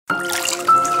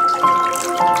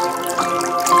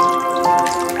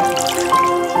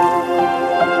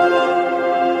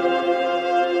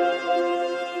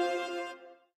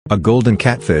A golden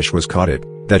catfish was caught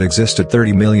that existed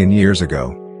 30 million years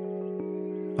ago.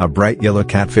 A bright yellow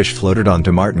catfish floated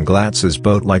onto Martin Glatz's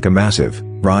boat like a massive,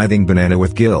 writhing banana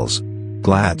with gills.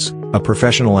 Glatz, a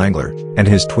professional angler, and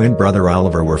his twin brother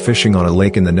Oliver were fishing on a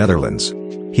lake in the Netherlands.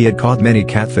 He had caught many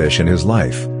catfish in his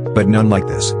life, but none like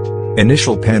this.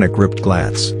 Initial panic gripped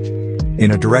Glatz.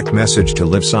 In a direct message to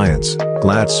Live Science,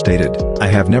 Glatz stated, "I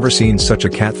have never seen such a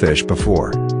catfish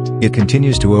before. It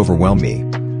continues to overwhelm me."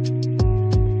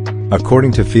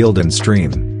 According to Field and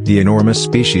Stream, the enormous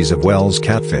species of Wells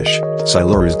catfish,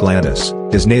 Silurus glandus,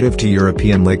 is native to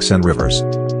European lakes and rivers.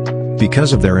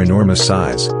 Because of their enormous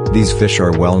size, these fish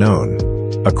are well known.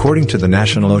 According to the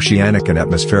National Oceanic and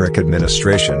Atmospheric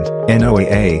Administration,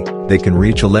 NOAA, they can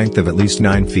reach a length of at least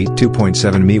 9 feet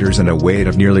 (2.7 meters) and a weight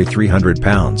of nearly 300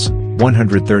 pounds,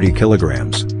 130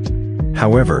 kilograms.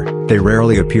 However, they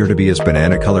rarely appear to be as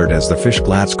banana-colored as the fish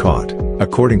Glatz caught.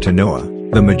 According to NOAA,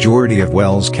 the majority of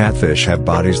Wells catfish have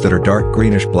bodies that are dark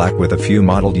greenish-black with a few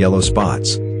mottled yellow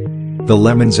spots. The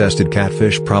lemon-zested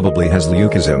catfish probably has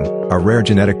leucism, a rare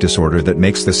genetic disorder that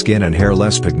makes the skin and hair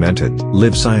less pigmented.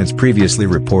 Live Science previously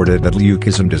reported that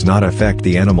leucism does not affect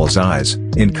the animal's eyes,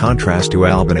 in contrast to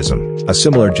albinism, a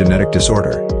similar genetic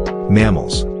disorder.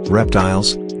 Mammals,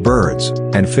 reptiles, birds,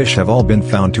 and fish have all been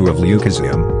found to have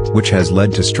leucism, which has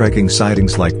led to striking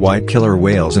sightings like white killer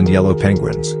whales and yellow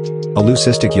penguins. A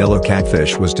leucistic yellow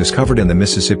catfish was discovered in the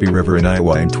Mississippi River in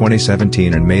Iowa in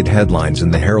 2017 and made headlines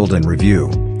in the Herald and Review,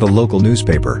 the local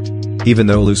newspaper. Even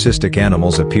though leucistic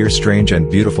animals appear strange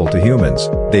and beautiful to humans,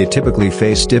 they typically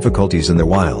face difficulties in the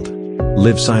wild.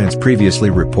 Live Science previously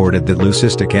reported that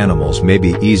leucistic animals may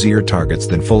be easier targets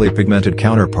than fully pigmented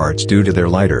counterparts due to their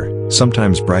lighter,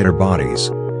 sometimes brighter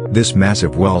bodies. This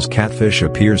massive Wells catfish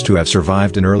appears to have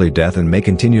survived an early death and may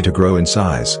continue to grow in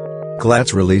size.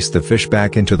 Glatz released the fish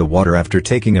back into the water after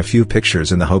taking a few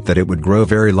pictures in the hope that it would grow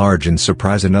very large and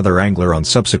surprise another angler on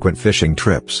subsequent fishing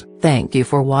trips. Thank you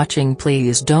for watching.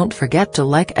 Please don't forget to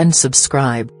like and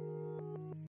subscribe.